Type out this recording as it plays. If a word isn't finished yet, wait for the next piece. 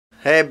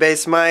Hey,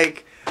 Bass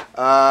Mike.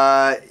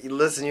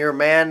 Listen, you're a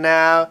man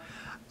now.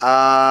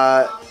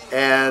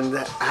 And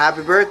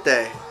happy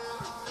birthday.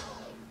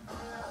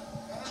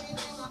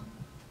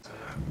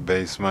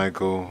 Bass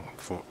Michael,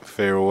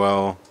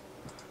 farewell.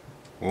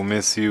 We'll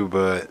miss you,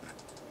 but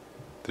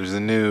there's a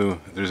new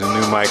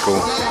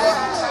Michael,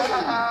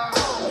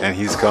 and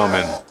he's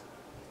coming.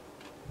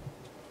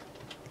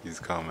 He's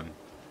coming.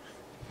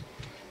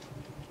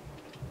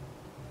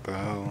 The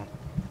hell?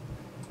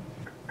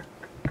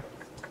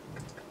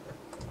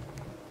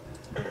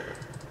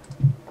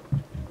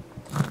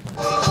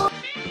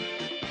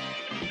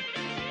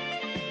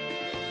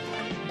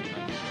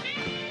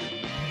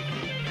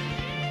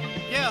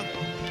 Yeah,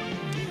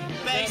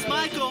 Bass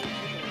Michael.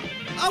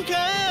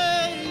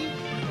 Okay,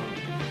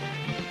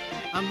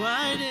 I'm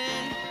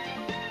winding,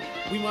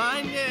 we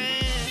winding.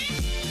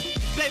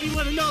 Baby,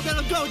 wanna know that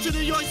I'm going to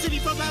New York City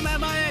from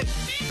MIA.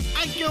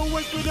 I can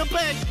work for the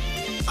bank.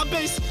 I'm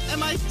Bass,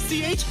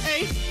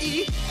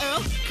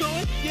 M-I-C-H-A-E-L.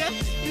 Going, yeah,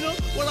 you know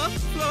what I'm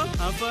from.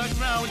 I fuck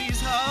around with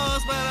these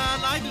hoes, but I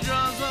like the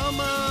drums so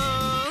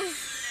much.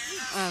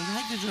 I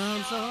like the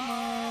drums so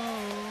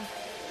much.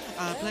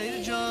 I play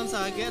the drums,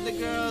 I get the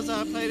girls,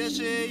 I play that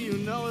shit, you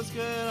know it's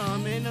good.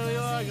 I'm in New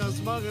York, I'm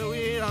smoking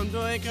weed, I'm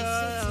doing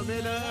cut, I'm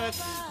in the hood,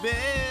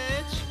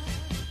 bitch.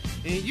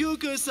 And you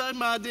could suck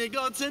my dick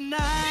on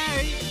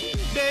tonight.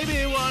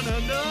 Baby,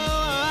 wanna know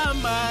I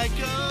might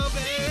go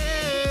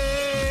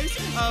base.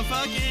 I'm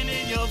fucking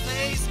in your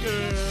face,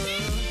 girl.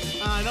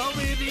 I don't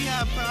really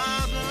have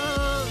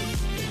problems.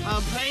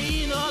 I'm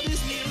playing all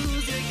this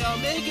music, I'm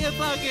making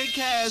fucking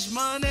cash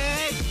money.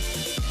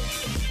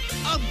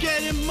 I'm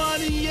getting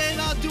money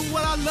and I do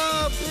what I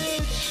love,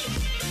 bitch.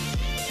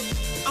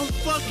 I'm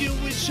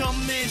fucking with your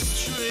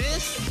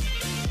mistress.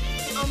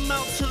 I'm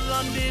out to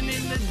London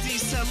in the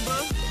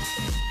December.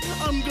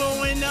 I'm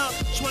going out.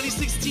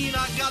 2016,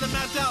 I got it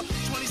mapped out.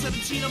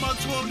 2017, I'm on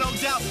tour, no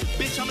doubt.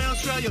 Bitch, I'm in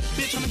Australia.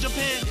 Bitch, I'm in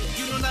Japan.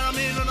 You know that I'm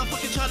in on a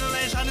fucking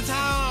Chinaland,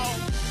 Chinatown.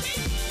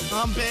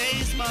 I'm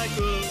Bass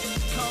Michael,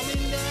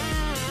 coming down.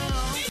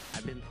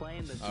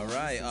 All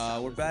right,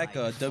 we're back.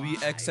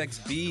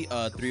 WXXB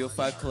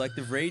 305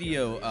 Collective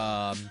Radio.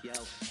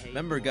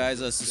 Remember, guys,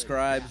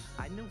 subscribe.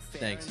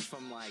 Thanks.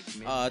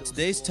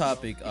 Today's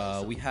topic,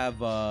 we have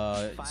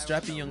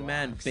strapping young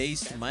man,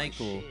 Bass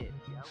Michael,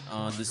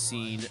 on the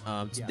scene.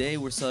 Today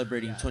we're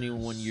celebrating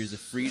 21 years of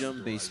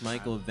freedom. Bass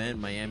Michael event,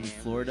 Miami,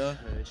 Florida.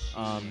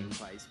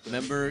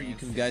 Remember, you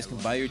guys can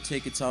buy your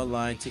tickets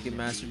online,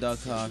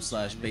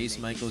 ticketmaster.com/Bass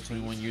Michael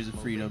 21 years of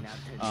freedom.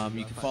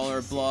 You can follow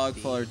our blog,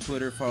 follow our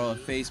Twitter, follow our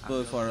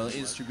Facebook, follow our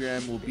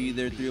Instagram. We'll be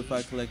there,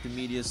 305 Collective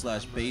Media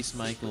 /Bass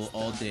Michael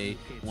all day,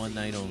 one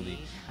night only.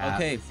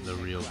 Okay. At the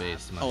real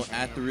Bass Michael. Oh,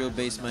 at the real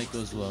Bass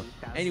Michael as well.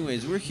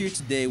 Anyways, we're here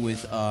today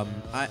with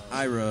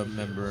IRA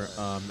member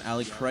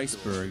Alec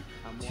Kreisberg,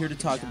 here to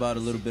talk about a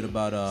little bit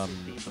about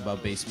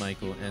Bass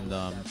Michael and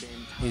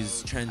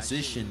his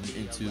transition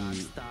into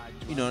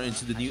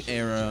the new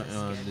era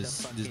on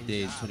this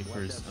day,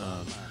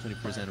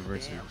 21st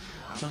anniversary.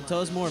 So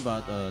tell us more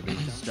about the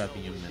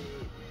strapping young man.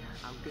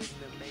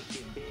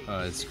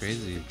 It's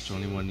crazy.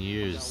 21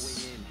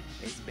 years.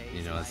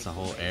 You know, it's the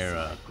whole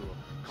era.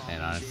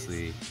 And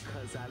honestly,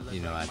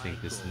 I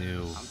think this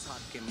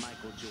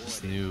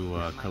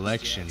new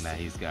collection that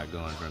he's got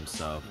going for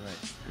himself,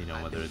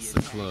 whether it's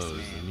the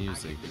clothes, the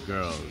music, the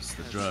girls,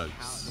 the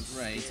drugs.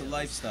 Right, it's a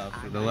lifestyle.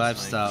 The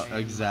lifestyle,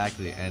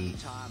 exactly. And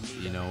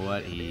you know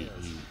what? He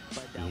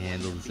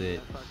handles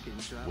it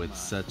with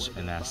such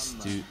an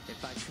astute,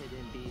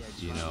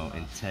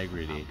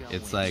 integrity.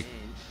 It's like,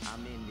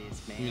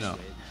 you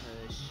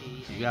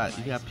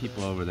got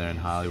people over there in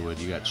Hollywood.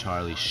 You got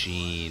Charlie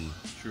Sheen.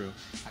 True.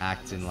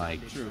 Acting like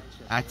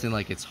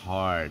it's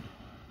hard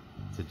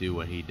to do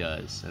what he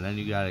does, and then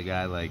you got a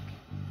guy like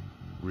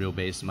real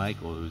Bass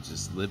Michael who's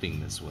just living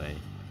this way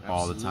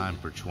all the time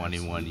for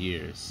 21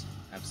 years.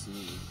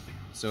 Absolutely.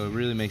 So it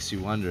really makes you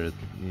wonder,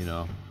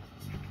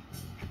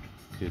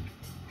 could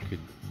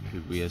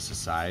we as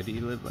society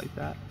live like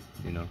that?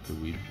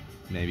 Could we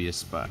maybe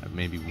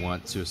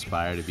want to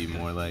aspire to be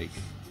more like?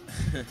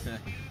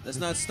 Let's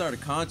not start a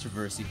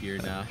controversy here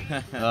now.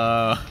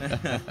 Oh.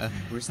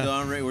 We're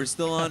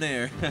still on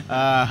air.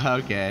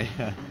 Okay.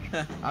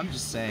 I'm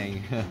just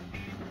saying.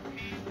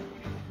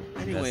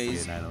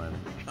 Anyways,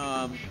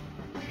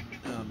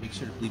 make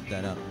sure to bleep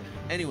that out.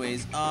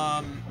 Anyways,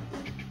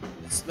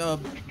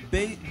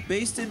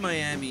 based in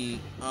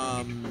Miami,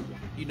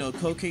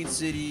 Cocaine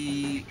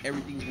City,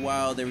 everything's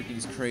wild,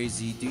 everything's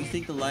crazy. Do you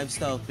think the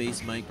lifestyle of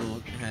Bass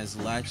Michael has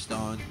latched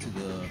on to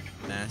the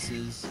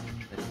masses,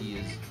 that he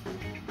has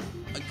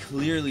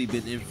clearly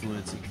been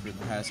influencing for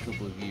the past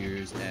couple of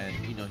years, and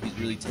he's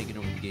really taken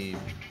over the game?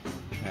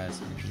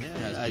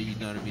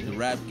 The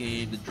rap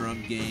game, the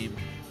drum game,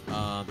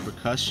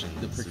 percussion,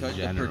 the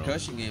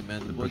percussion game,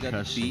 man. The boy got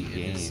the beat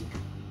in his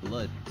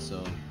blood,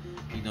 so.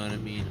 You know what I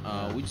mean?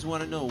 We just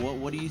want to know,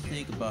 what do you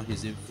think about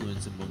his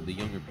influence among the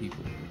younger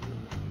people in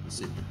the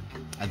city?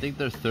 I think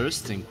they're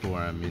thirsting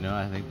for him,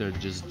 I think they're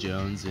just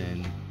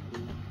jonesing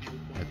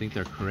at think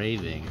they're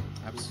craving.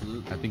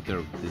 Absolutely. I think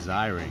they're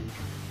desiring.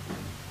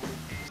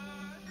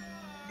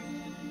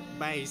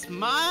 Bass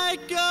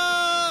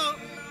Michael,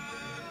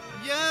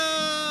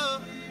 yo,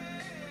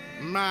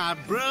 my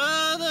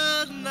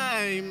brother's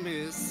name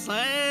is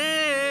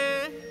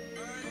Sam.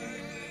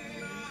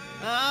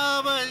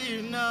 Oh, but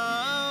you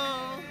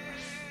know,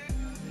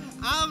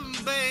 I'm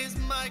Bass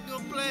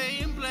Michael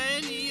playing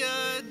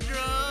your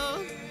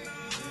drum.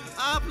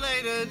 I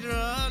play the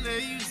drum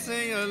and you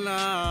sing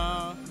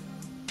along.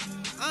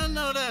 I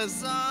know that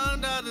song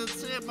down the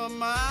tip of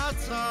my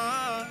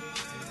tongue.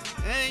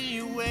 And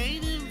you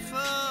waiting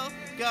for,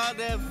 got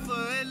that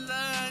foot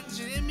like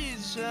Jimmy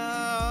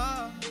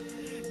Shaw.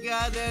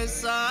 Got that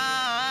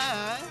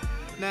side,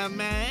 that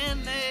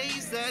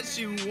mayonnaise that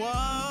you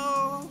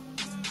want.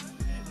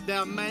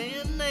 That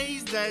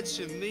mayonnaise that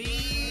you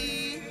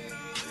need.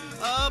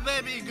 Oh,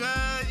 baby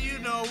girl, you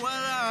know what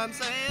I'm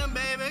saying.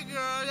 Baby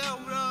girl, that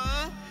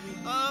wood.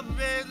 Oh,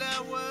 baby,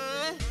 that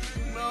wood.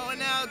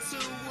 Going out to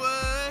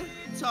wood.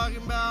 Talking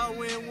about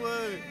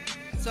Winwood.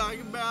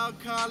 Talking about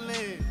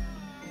Colin.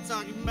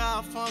 Talking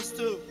about fun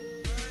too.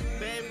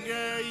 Baby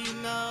girl, you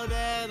know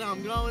that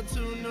I'm going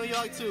to New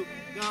York too.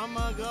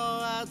 I'ma go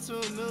out to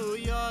New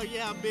York.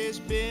 Yeah, bitch,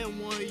 been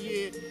 1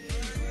 year.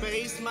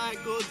 Bass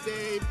Michael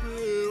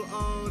debut.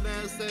 Oh,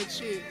 that's that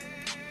shit.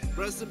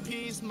 Rest in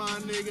peace, my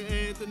nigga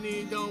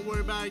Anthony. Don't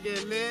worry about it,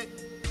 get lit.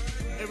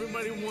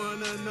 Everybody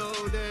wanna know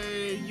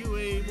that you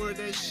ain't worth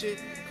that shit.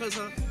 Cause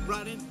I'm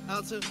riding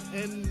out to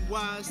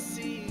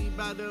NYC.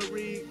 About to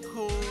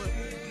record.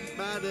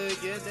 About to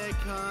get that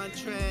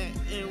contract.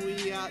 And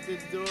we out the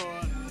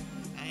door.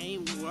 I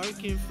ain't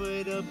working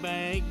for the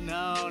bank,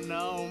 no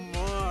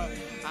more.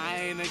 I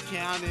ain't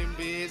accounting,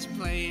 bitch.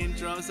 Playing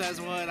drums, that's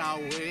what I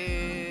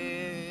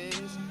wish.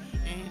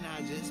 And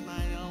I just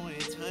might only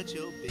touch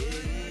your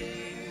bitch.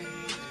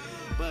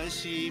 But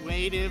she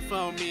waiting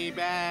for me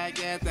back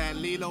at that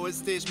Lilo and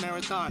Stitch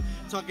marathon.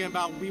 Talking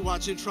about we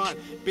watching Tron.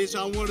 Bitch,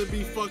 I wanna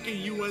be fucking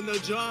you in the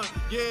John.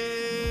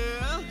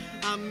 Yeah,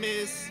 I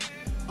miss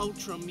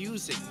Ultra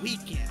Music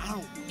Weekend. I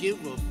don't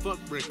give a fuck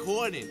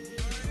recording.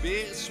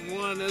 Bitch,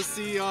 wanna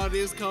see all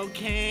this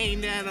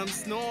cocaine that I'm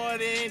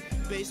snorting?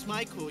 Bass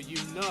Michael,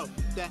 you know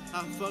that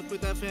I fuck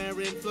with that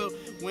Farron flow.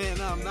 When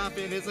I'm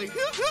laughing, it's like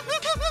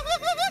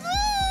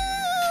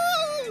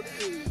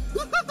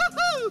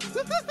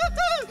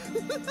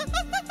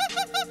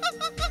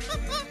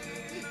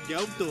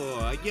yo,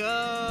 door, yo,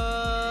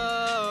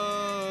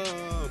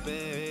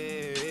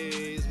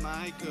 Bass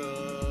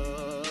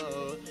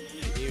Michael,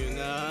 you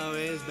know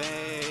it's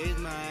bad.